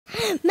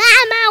Mom,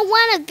 I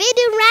want a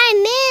video right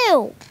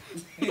now.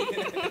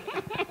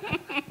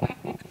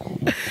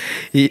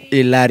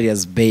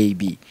 Hilarious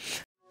baby.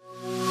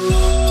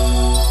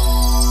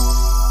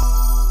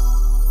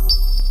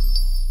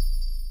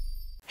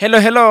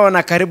 Hello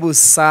na karibu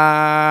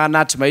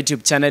sana to my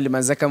YouTube channel.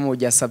 Manze kama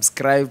huja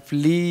subscribe,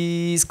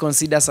 please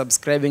consider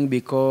subscribing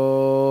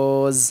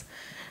because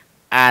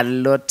a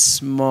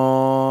lot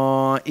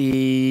more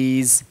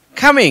is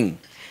coming.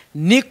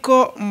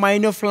 Niko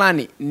maeneo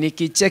fulani,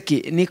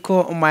 nikicheki,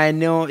 niko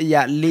maeneo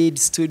ya Lead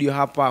Studio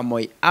hapa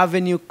Moi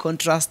Avenue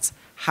Contrast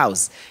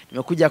House.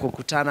 Nimekuja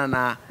kukutana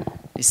na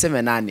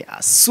niseme nani,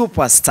 a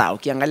superstar.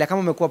 Ukiangalia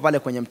kama umekuwa pale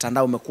kwenye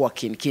mtandao umekuwa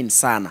keen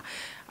sana.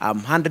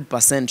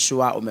 100%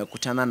 sure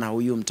umekutana na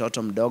huyu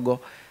mtoto mdogo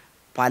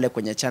pale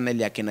kwenye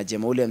channel ya kina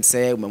Jemoule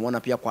Msee. Umemwona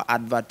pia kwa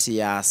advert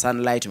ya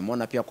Sunlight,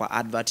 umemwona pia kwa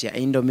advert ya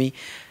Indomie,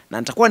 na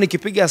nitakuwa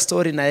nikipiga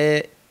story na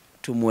yeye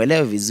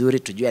tumuelewe vizuri,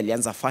 tujue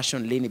alianza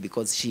fashion lini,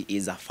 because she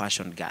is a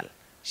fashion girl.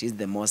 She's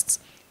the most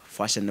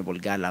fashionable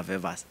girl I've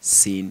ever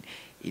seen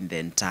in the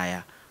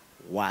entire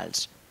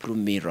world. Prove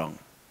me wrong.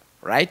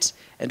 Right?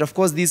 And of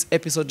course this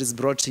episode is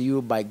brought to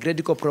you by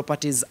Gredico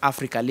Properties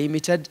Africa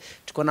Limited.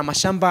 Tuko na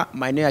mashamba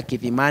maeneo ya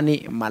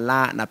Kithimani,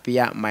 Malaa na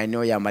pia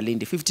maeneo ya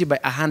Malindi. 50 by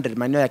 100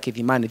 maeneo ya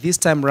Kithimani this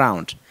time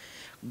round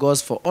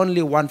goes for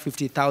only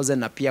 150,000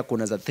 na pia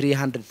kuna za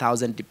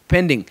 300,000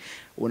 depending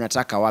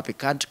unataka wapi,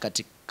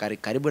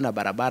 karibu na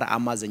barabara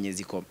ama zenye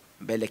ziko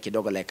mbele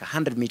kidogo like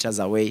 100 meters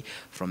away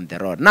from the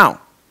road. Now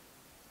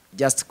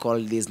just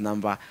call this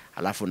number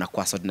alafu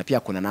unakuwa sorted, na pia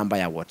kuna namba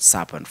ya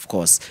WhatsApp. And of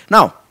course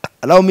now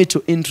allow me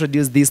to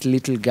introduce this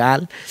little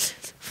girl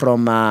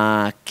from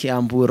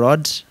Kiambu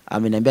Road.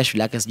 Ameniambia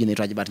shule yake sijui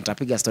inaitwaje, but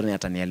nitapiga story na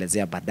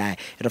atanielezea baadaye.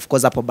 And of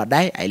course hapo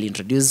baadaye I'll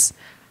introduce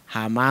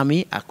her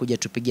mami akuje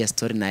tupige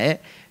story na yeye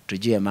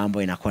tujue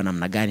mambo inakuwa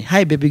namna gani.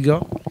 Hi baby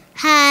girl.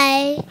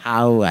 Hi.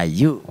 How are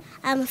you?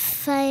 I'm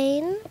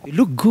fine. You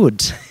look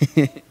good.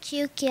 Thank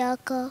you,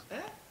 Kyoko.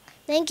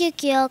 Thank you,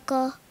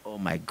 Kyoko. Oh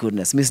my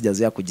goodness, mimi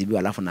sijazoea kujibiwa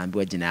alafu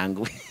naambiwa jina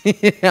yangu.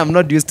 I'm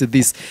not used to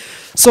this.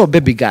 So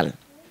baby girl,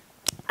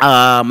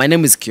 my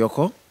name is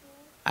Kyoko.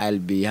 I'll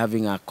be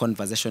having a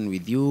conversation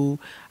with you.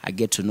 I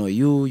get to know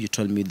you. You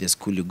told me the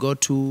school you go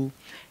to,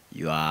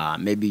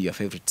 maybe your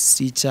favorite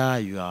teacher,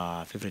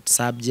 your favorite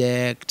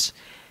subject,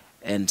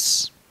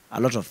 and a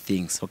lot of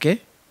things. Okay?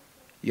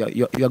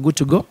 You are good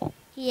to go?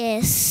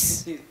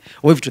 Yes.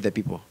 Wave to the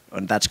people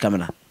on that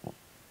camera.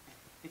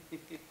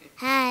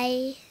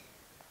 Hi.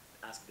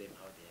 Ask them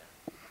how they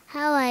are.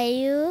 How are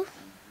you?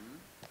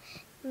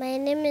 My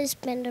name is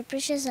Pendo.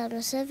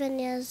 I'm 7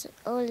 years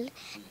old,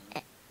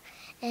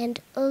 and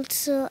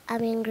also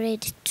I'm in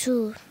grade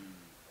 2.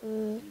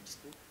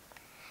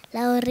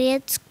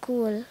 Laureate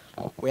School.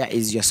 Where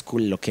is your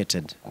school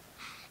located?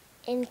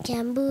 In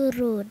Kiambu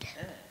Road.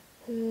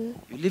 You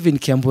live in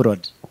Kiambu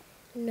Road?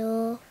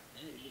 No.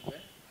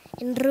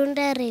 In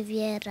Runda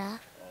Riviera.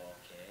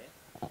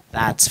 Okay.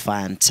 That's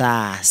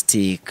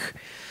fantastic.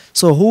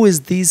 So who is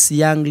this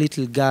young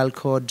little girl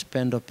called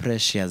Pendo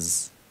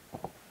Precious?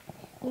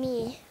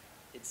 Me.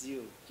 It's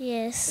you.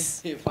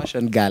 Yes.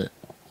 Fashion girl.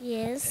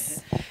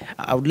 Yes.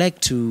 I would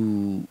like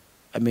to,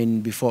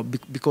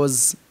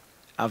 because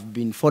I've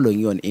been following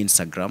you on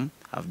Instagram,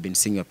 I've been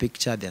seeing your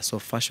picture, they're so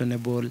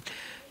fashionable.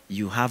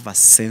 You have a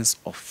sense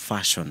of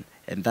fashion.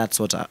 And that's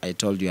what I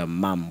told your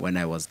mom when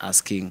I was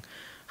asking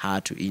her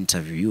to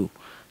interview you.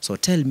 So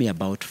tell me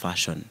about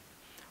fashion.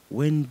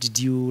 When did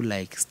you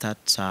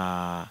start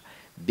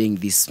being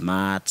this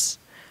smart,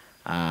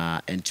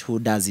 and who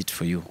does it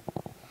for you?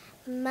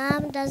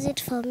 Mom does it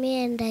for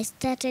me, and I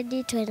started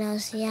it when I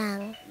was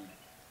young.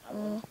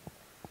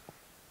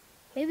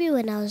 Maybe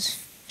when I was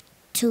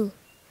 2.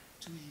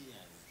 2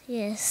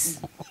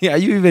 years. Yes. Are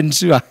you even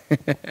sure?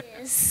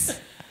 Yes.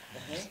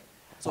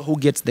 So who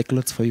gets the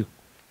clothes for you?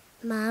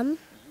 Mom.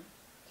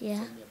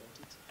 Yeah.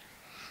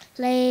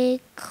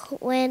 Like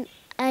when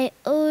I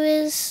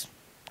always,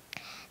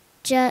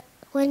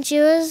 when she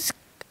was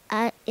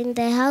in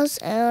the house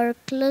or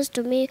close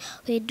to me,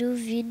 we do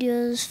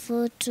videos,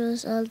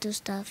 photos, all the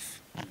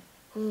stuff.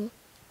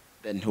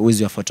 Then who is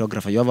your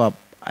photographer? You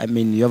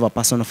have a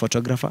personal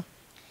photographer?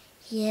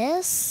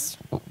 Yes.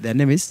 Their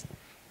name is?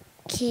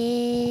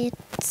 Kate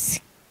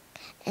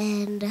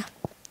and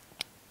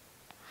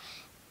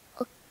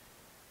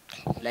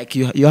Like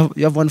you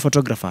have one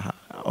photographer,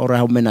 or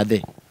how many are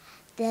they?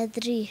 there are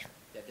 3.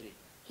 There are 3.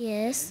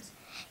 Yes.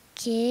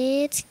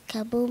 Kate,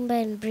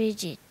 Kabumba, and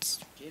Bridget.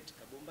 Kate,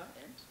 Kabumba,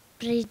 and?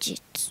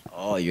 Bridget.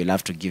 Oh, you'll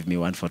have to give me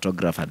one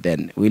photographer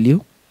then, will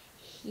you?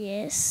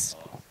 Yes.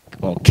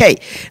 Okay.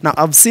 Now,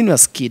 I've seen your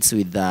skits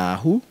with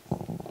who?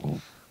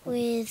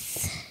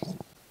 With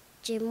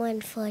Jimo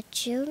and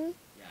Fortune.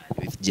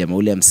 With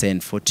Jemoule Msee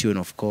and Fortune,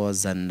 of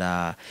course. And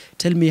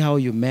tell me how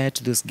you met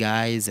those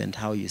guys and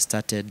how you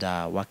started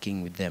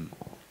working with them.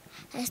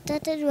 I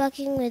started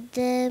working with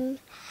them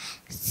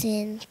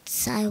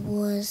since I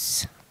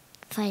was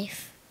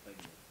 5.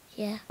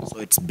 Yeah. So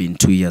it's been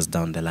 2 years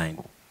down the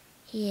line.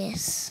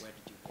 Yes.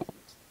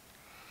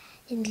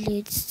 In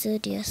Lead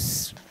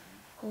Studios.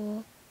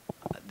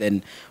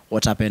 Then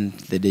what happened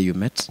the day you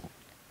met?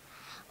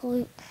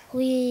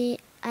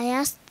 I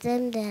asked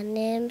them their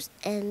names,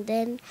 and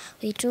then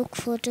we took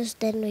photos,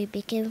 then we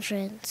became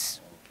friends.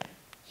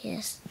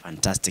 Yes.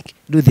 Fantastic.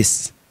 Do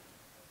this.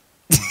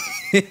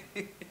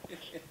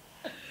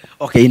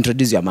 Okay,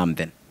 introduce your mom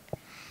then.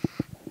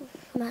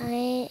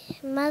 My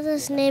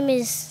mother's name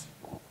is...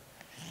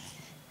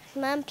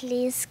 Mom,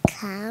 please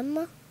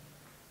come.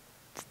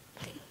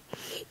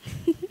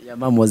 Your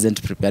mom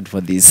wasn't prepared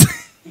for this.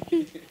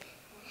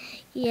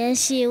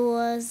 Yes, she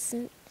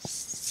wasn't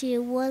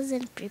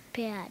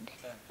prepared.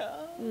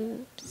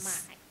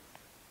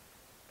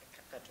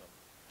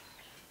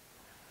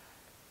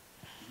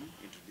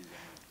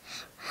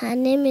 Her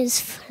name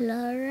is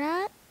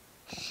Flora,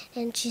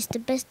 and she's the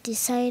best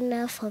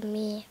designer for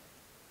me.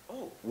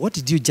 What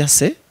did you just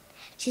say?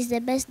 She's the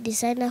best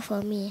designer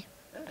for me.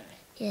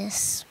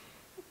 Yes.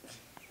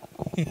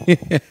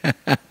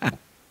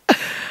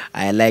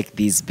 I like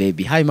this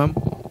baby. Hi, mom.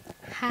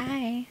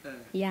 Hi.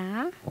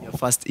 Yeah. Your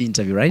first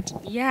interview, right?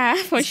 Yeah,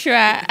 for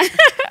sure.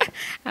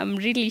 I'm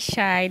really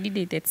shy. I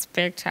didn't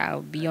expect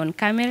I'll be on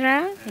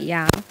camera.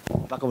 Yeah.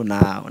 Mpaka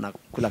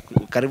unakula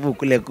karibu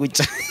kule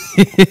kucha.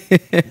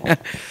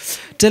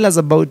 Tell us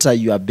about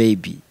your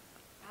baby.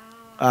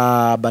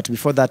 But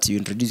before that, you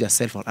introduce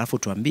yourself. Alafu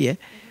tuambie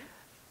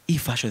hii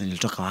fashion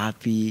ilitoka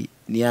wapi?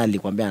 Ni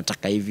alikwambia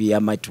anataka hivi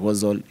ama it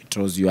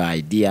was your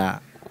idea?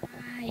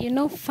 You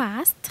know,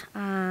 first,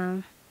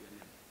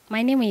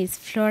 my name is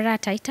Flora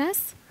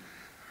Titus.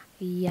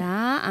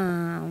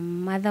 Yeah,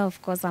 mother,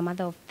 of course, a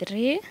mother of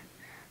 3.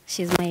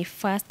 She's my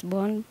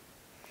firstborn.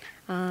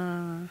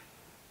 I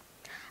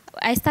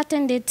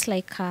started it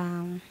like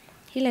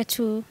ile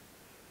tu.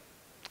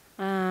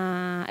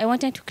 I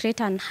wanted to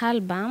create an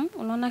album.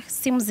 Unaona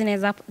simu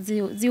zinaweza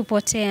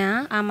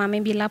ziupotea ama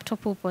maybe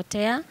laptop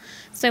upotea.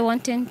 So I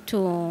wanted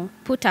to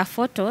put her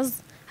photos,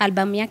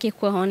 album yake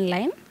kwa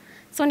online.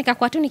 So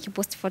nikakuwa tu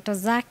nikipost photos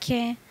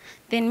zake.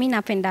 Then mimi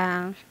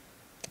napenda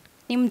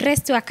ni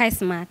mdress tu akae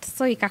smart.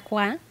 So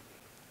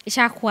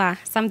ishakuwa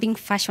something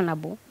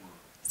fashionable.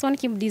 So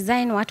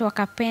nikimdesign watu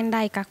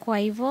wakapenda ikakuwa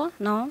hivyo,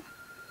 no?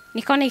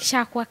 Nikaona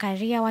ikishakuwa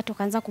career, watu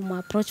kaanza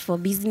kumapproach for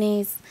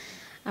business.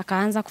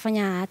 Akaanza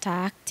kufanya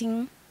hata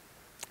acting.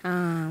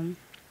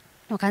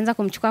 Wakaanza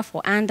kumchukua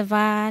for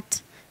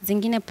advert,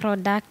 zingine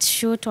product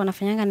shoot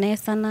wanafanyanga naye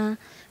sana,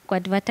 kwa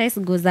advertise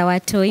go za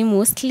watoi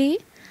mostly,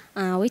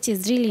 which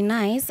is really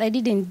nice. I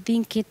didn't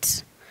think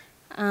it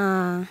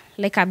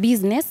like a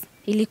business,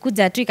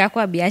 ilikuja tu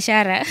ikakuwa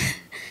biashara.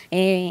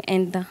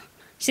 And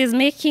she's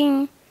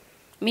making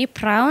me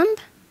proud.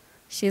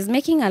 She's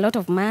making a lot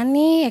of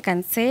money, I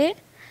can say.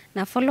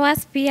 Na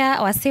followers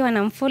pia wase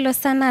wanamfollow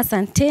sana,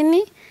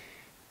 asanteni.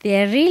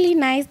 They are really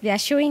nice. They are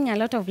showing a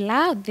lot of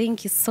love.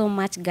 Thank you so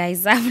much,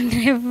 guys.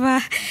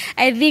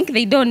 I think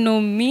they don't know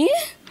me.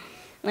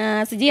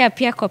 Sijia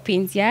pia kwa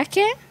pins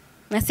yake.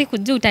 Na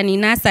sikujua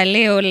utaninasa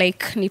leo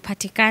like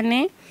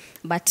nipatikane.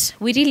 But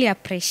we really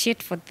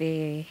appreciate for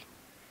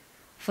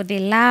the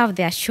love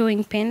they are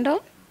showing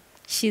Pendo.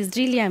 She's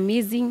really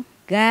amazing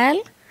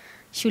girl.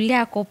 Shule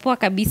yako poa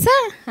kabisa.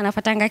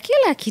 Anafatanga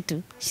kila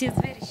kitu. She's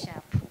very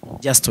sharp.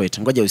 Just wait.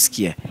 Ngoja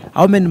usikie.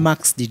 How many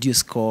marks did you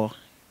score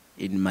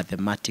in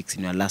mathematics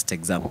in your last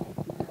exam?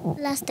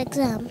 Last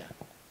exam,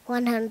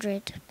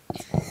 100.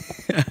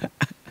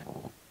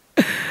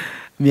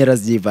 Mira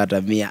sijipata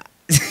 100.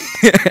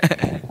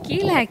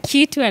 Kila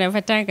kitu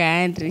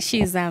anafatanga Andre. She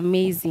is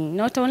amazing.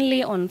 Not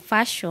only on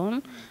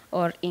fashion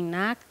or in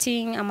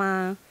acting.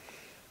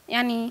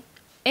 Yani,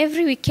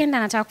 every weekend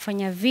anataka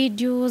kufanya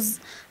videos.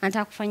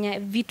 Anataka kufanya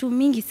vitu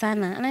mingi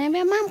sana.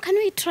 Ananiambia, mom, can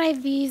we try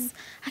this?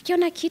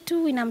 Akiona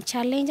kitu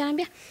inamchallenge.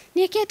 Ananiambia,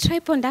 niwekee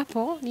tripod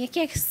hapo.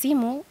 Niwekee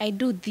simu. I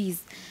do this.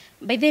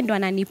 By then ndo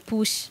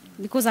ananipush.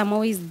 Because I'm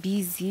always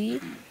busy.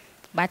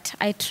 But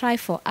I try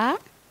for her.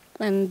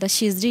 And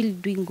she's really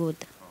doing good.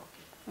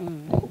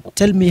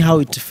 Tell me how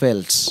it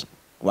felt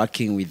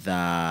working with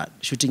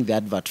shooting the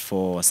advert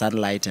for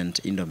Sunlight and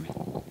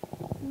Indomie.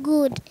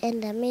 Good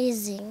and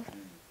amazing.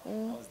 How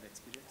was the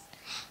experience?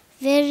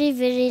 Very,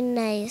 very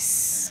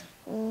nice.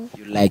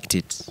 You liked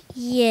it?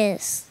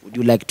 Yes. Would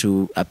you like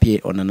to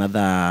appear on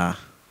another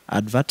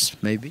advert,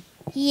 maybe?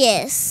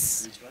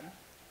 Yes. Which one?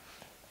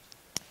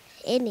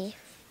 Any.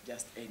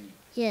 Just any.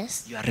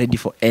 Yes. You are ready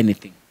for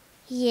anything?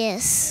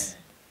 Yes.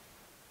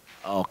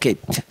 Okay.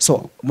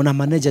 So, muna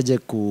manage aje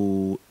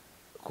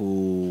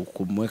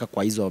kumweka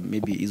kwa hizo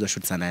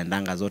shoots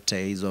anaendanga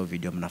zote, hizo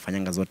video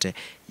mnafanyanga zote,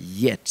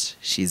 yet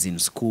she's in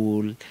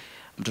school.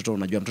 Mtoto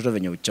unajua mtoto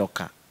venye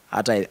uchoka.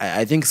 Hata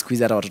I think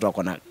squeeze hata watoto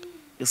wako na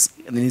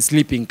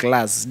sleeping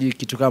class,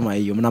 kitu kama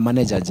hiyo. Mna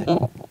manage aje?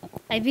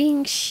 I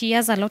think she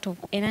has a lot of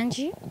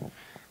energy.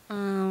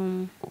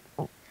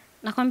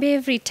 Nakwambia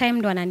every time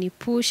ndo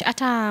ananipush.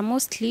 Hata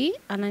mostly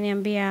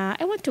ananiambia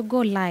I want to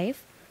go live.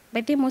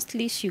 But then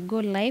mostly she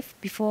go live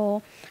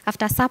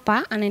after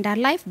supper, anaenda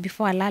live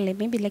before alale,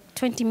 maybe like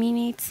 20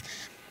 minutes.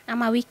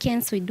 Ama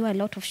weekends we do a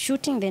lot of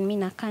shooting, then mi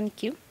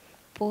nakanki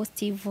post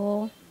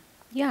hivo.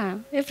 Yeah,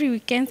 every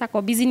weekend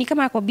ako busy. Ni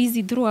kama ako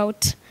busy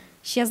throughout.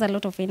 She has a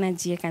lot of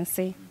energy, I can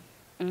say.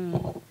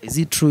 Is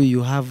it true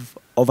you have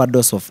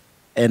overdose of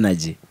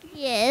energy?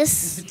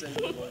 Yes.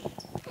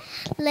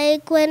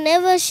 Like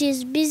whenever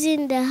she's busy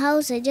in the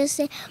house, I just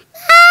say,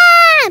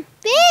 Mom,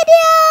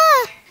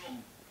 video!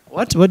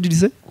 What did you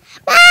say?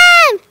 Mom,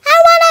 I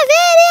want a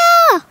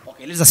video!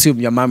 Okay, let's assume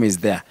your mom is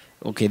there.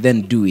 Okay,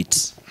 then do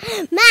it.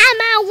 Mom,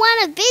 I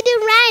want a video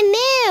right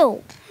now!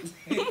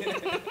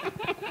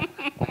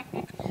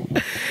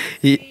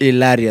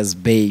 Hilarious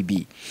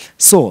baby.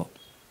 So,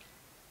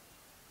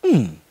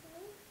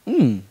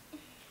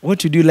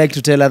 what would you like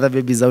to tell other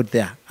babies out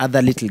there,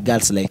 other little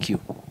girls like you?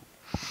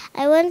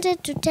 I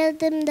wanted to tell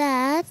them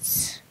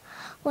that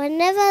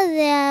whenever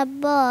they are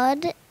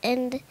bored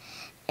and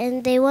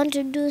they want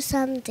to do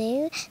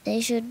something, they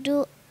should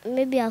do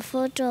maybe a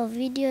photo or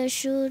video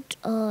shoot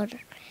or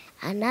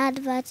an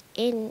advert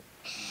in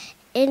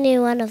any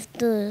one of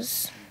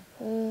those.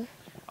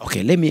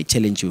 Okay, let me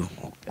challenge you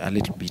a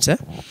little bit.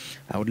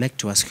 I would like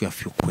to ask you a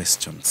few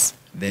questions.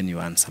 Then you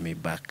answer me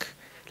back.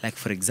 Like,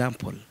 for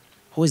example,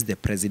 who is the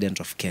president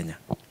of Kenya?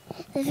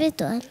 The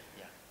fifth one?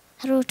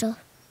 Ruto.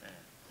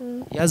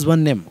 He has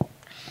one name.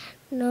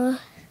 No,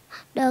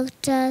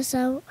 Dr.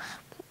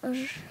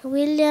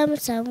 William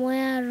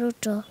Samuel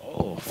Ruto.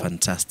 Oh,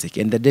 fantastic.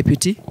 And the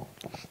deputy?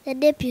 The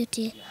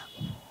deputy,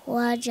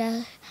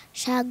 Waja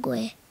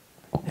Shagwe.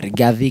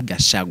 Rigathi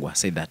Gachagua.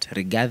 Say that.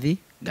 Rigathi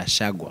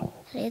Gachagua.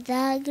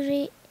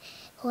 Ridhagri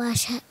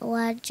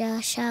Waja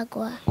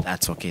Shagwa.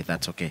 That's okay.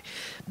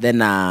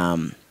 Then,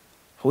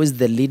 who is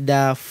the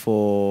leader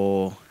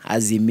for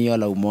Azimio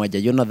la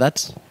Umoja? You know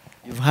that?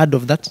 You've heard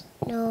of that?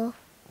 No.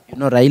 You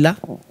know Raila?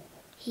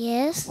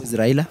 Yes. Who is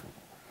Raila?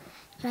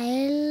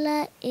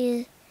 Raila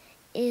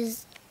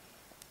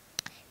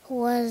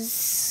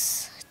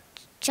was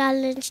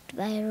challenged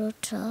by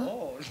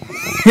Ruto.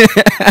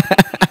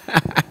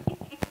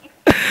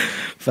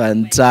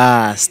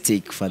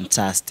 Fantastic.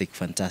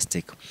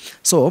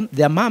 So,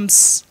 there are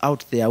moms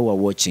out there who are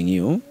watching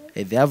you.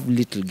 They have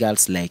little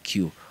girls like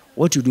you.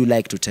 What would you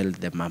like to tell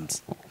the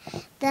moms?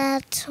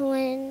 That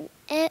whenever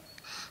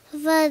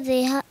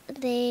they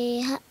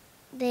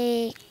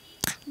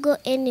go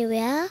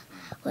anywhere,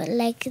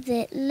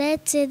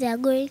 let's say they are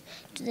going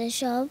to the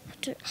shop,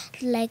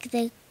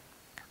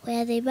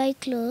 where they buy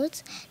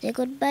clothes, they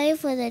could buy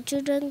for their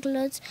children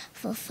clothes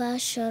for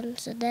fashion,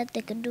 so that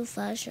they could do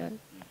fashion.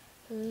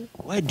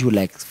 Why do you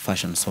like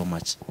fashion so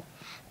much?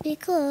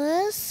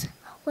 Because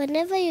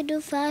whenever you do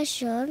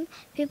fashion,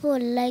 people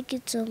will like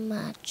it so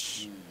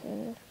much.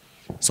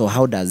 So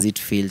how does it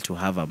feel to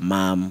have a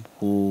mom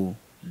who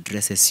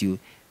dresses you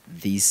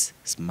this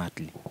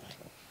smartly?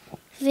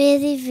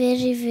 Very,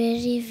 very,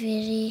 very,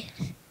 very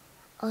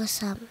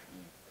awesome.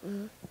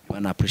 You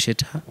want to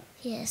appreciate her?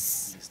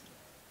 Yes.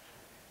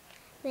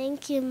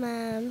 Thank you,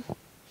 Mom.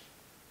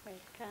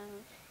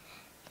 Welcome.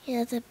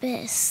 You're the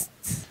best.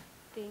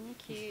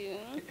 Thank you.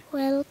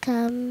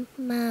 Welcome,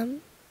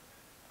 Mom.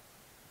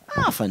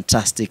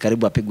 Fantastic.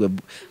 Karibu apigwe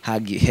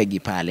hegi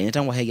pale.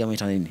 Inatangwa hegi ama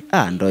nini?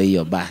 Ndo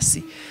hiyo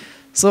basi.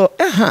 So,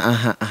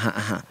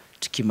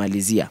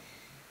 tukimalizia.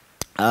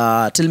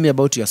 Tell me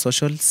about your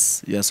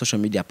socials, your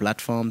social media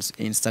platforms,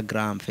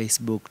 Instagram,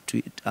 Facebook,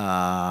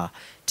 Twitter,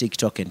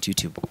 TikTok, and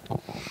YouTube.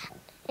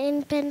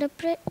 In Pendo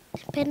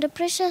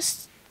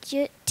Precious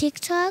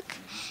TikTok,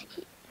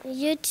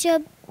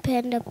 YouTube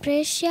Pendo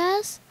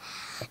Precious,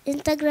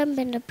 Instagram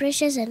Pendo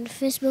Precious, and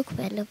Facebook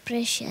Pendo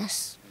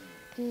Precious.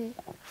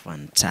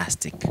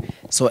 Fantastic.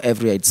 So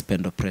everywhere it's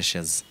Pendo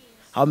Precious.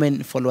 How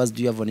many followers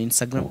do you have on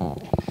Instagram?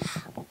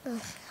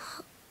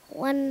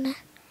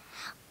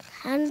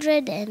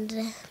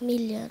 100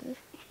 million.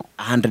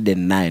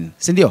 109.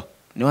 Sindio?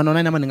 Ni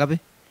 109 ama ni ngapi?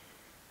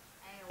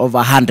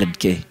 Over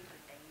 100K.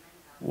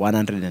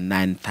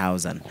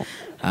 109,000.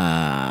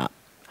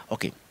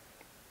 Okay.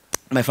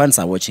 My fans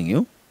are watching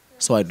you,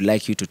 so I'd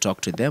like you to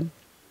talk to them.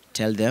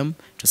 Tell them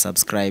to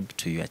subscribe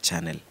to your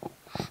channel.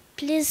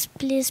 Please,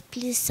 please,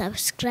 please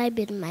subscribe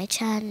in my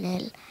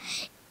channel,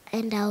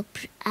 and I'll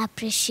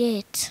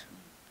appreciate.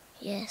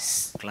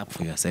 Yes. Clap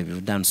for yourself.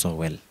 You've done so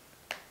well.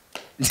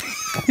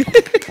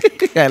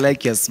 I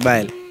like your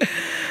smile.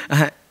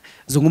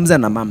 Zungumza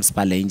na moms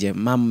pale nje.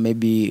 Mom,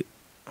 maybe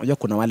unajua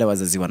kuna wale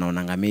wazazi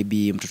wanaonanga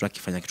maybe mtoto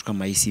akifanya kitu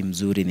kama hii si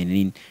mzuri ni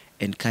nini.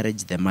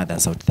 Encourage the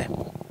mothers out there.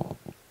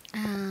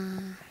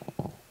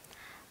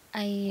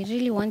 I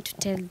really want to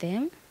tell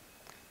them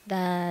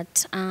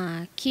that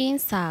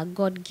kids are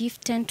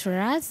God-gifted to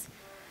us.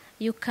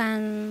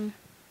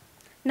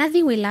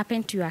 Nothing will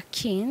happen to your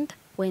kid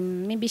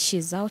when maybe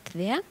she's out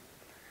there.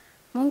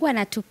 Mungu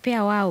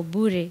anatupea wao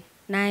bure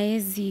na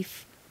hawezi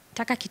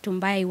taka kitu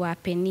mbaya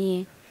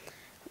iwapenie.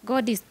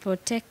 God is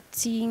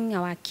protecting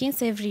our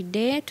kids every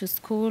day, to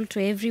school, to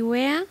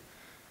everywhere.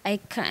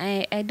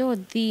 I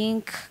don't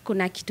think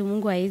kuna kitu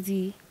Mungu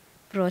hawezi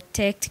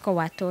protect kwa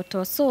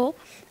watoto. So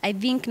I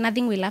think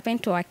nothing will happen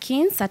to our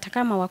kids hata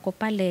kama wako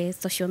pale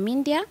social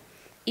media.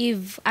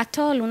 If at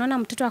all unaona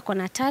mtoto ako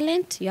na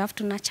talent, you have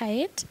to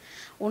nurture it.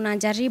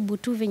 Unajaribu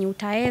tu venye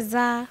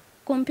utaweza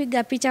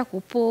kumpiga picha,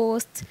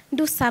 kupost,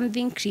 do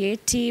something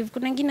creative.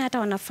 Kuna wengine hata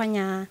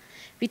wanafanya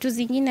vitu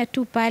zingine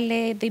tu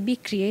pale, they be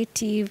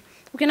creative.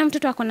 Ukiona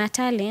mtoto ako na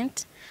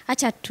talent,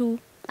 acha tu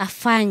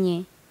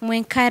afanye,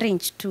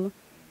 encourage tu.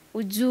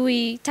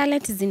 Ujui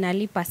talent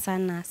zinalipa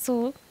sana.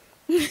 So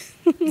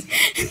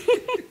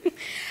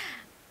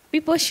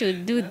people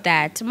should do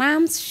that.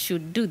 Moms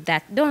should do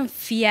that. Don't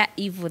fear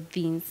evil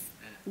things.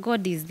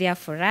 God is there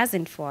for us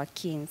and for our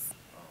kids.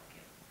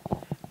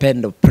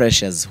 Pendo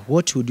Precious,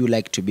 what would you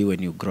like to be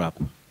when you grow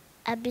up?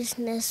 A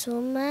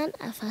businesswoman,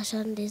 a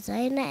fashion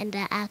designer, and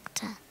an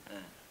actor.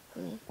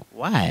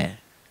 Why?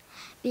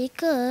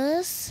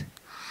 Because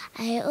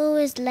I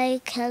always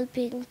like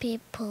helping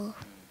people.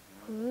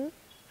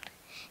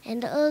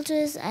 And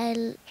always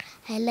I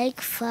like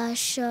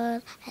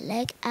fashion, I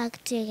like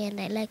acting, and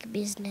I like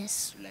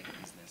business. You like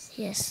business?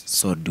 Yes.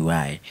 So do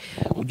I.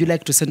 Would you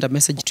like to send a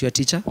message to your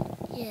teacher?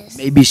 Yes.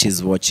 Maybe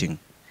she's watching.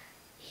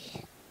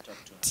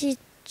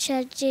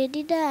 Teacher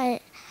Jedida,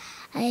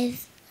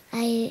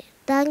 I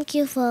thank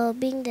you for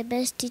being the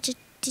best teacher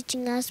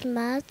teaching us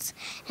maths.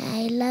 And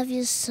I love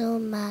you so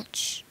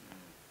much.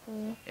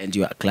 And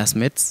your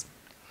classmates?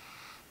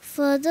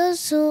 For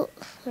those who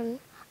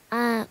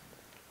are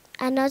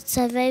not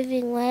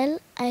surviving well,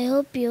 I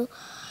hope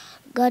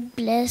God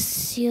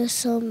bless you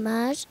so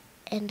much,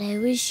 and I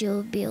wish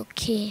you'll be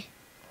okay.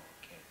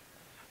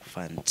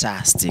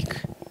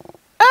 Fantastic.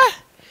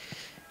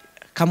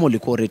 Kama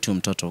ulikuwa rate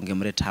mtoto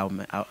ungemrate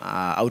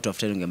out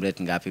of 10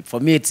 ungemrate ngapi?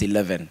 For me it's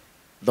 11.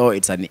 Though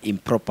it's an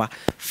improper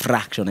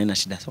fraction, haina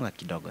shida, songa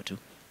kidogo tu.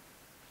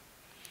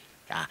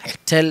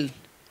 Tell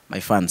my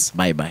fans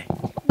bye bye.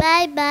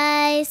 Bye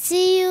bye.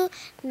 See you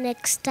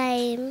next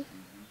time.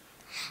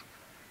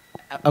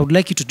 I would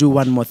like you to do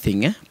one more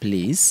thing,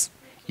 please.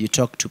 You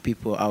talk to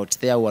people out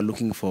there who are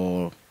looking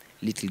for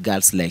little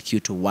girls like you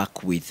to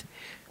work with.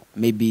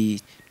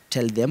 Maybe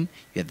tell them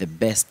you're the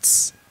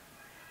best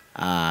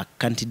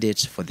candidate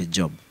for the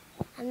job.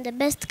 I'm the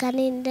best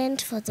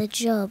candidate for the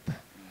job.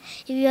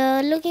 If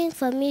you're looking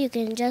for me, you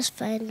can just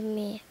find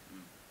me.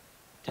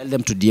 Tell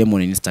them to DM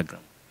on Instagram.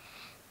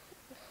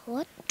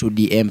 What? To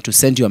DM, to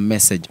send you a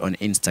message on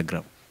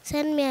Instagram.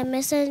 Send me a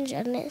message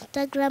on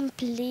Instagram,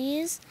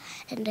 please,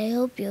 and I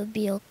hope you'll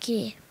be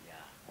okay.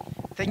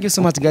 Thank you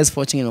so much guys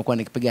for watching. Nimekuwa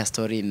nikipiga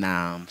story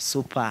na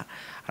super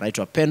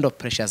anaitwa Pendo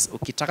Precious.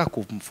 Ukitaka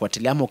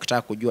kumfuatilia ama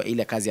ukitaka kujua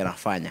ile kazi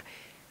anafanya,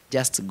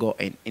 just go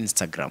on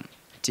Instagram,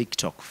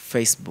 TikTok,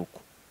 Facebook,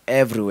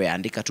 everywhere.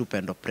 Andika tu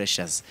Pendo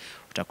Precious.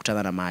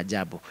 Utakutana na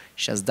maajabu.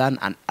 She has done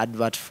an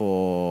advert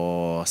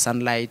for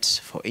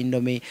Sunlight, for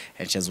Indomie,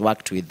 and she has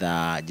worked with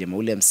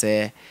Jemaule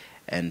Mse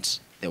and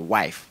the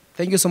wife.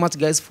 Thank you so much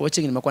guys for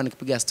watching. Nimekuwa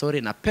nikipiga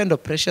story na Pendo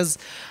Precious.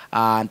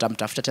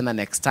 Nitamtafuta tena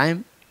next time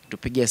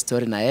tupige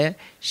story na yeye.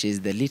 She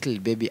is the little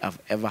baby I've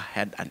ever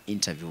had an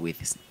interview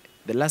with.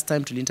 The last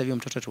time to interview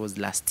mtoto it was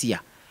last year.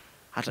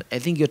 I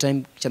think your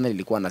time channel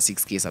ilikuwa na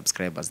 6k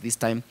subscribers. This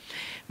time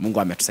Mungu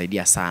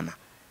ametusaidia sana.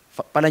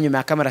 Pala nyuma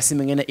ya kamera si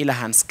mwingine ila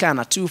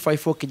Hanskana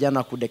 254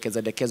 kijana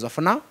kudekeza dekezwa.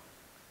 For now,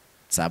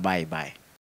 bye bye.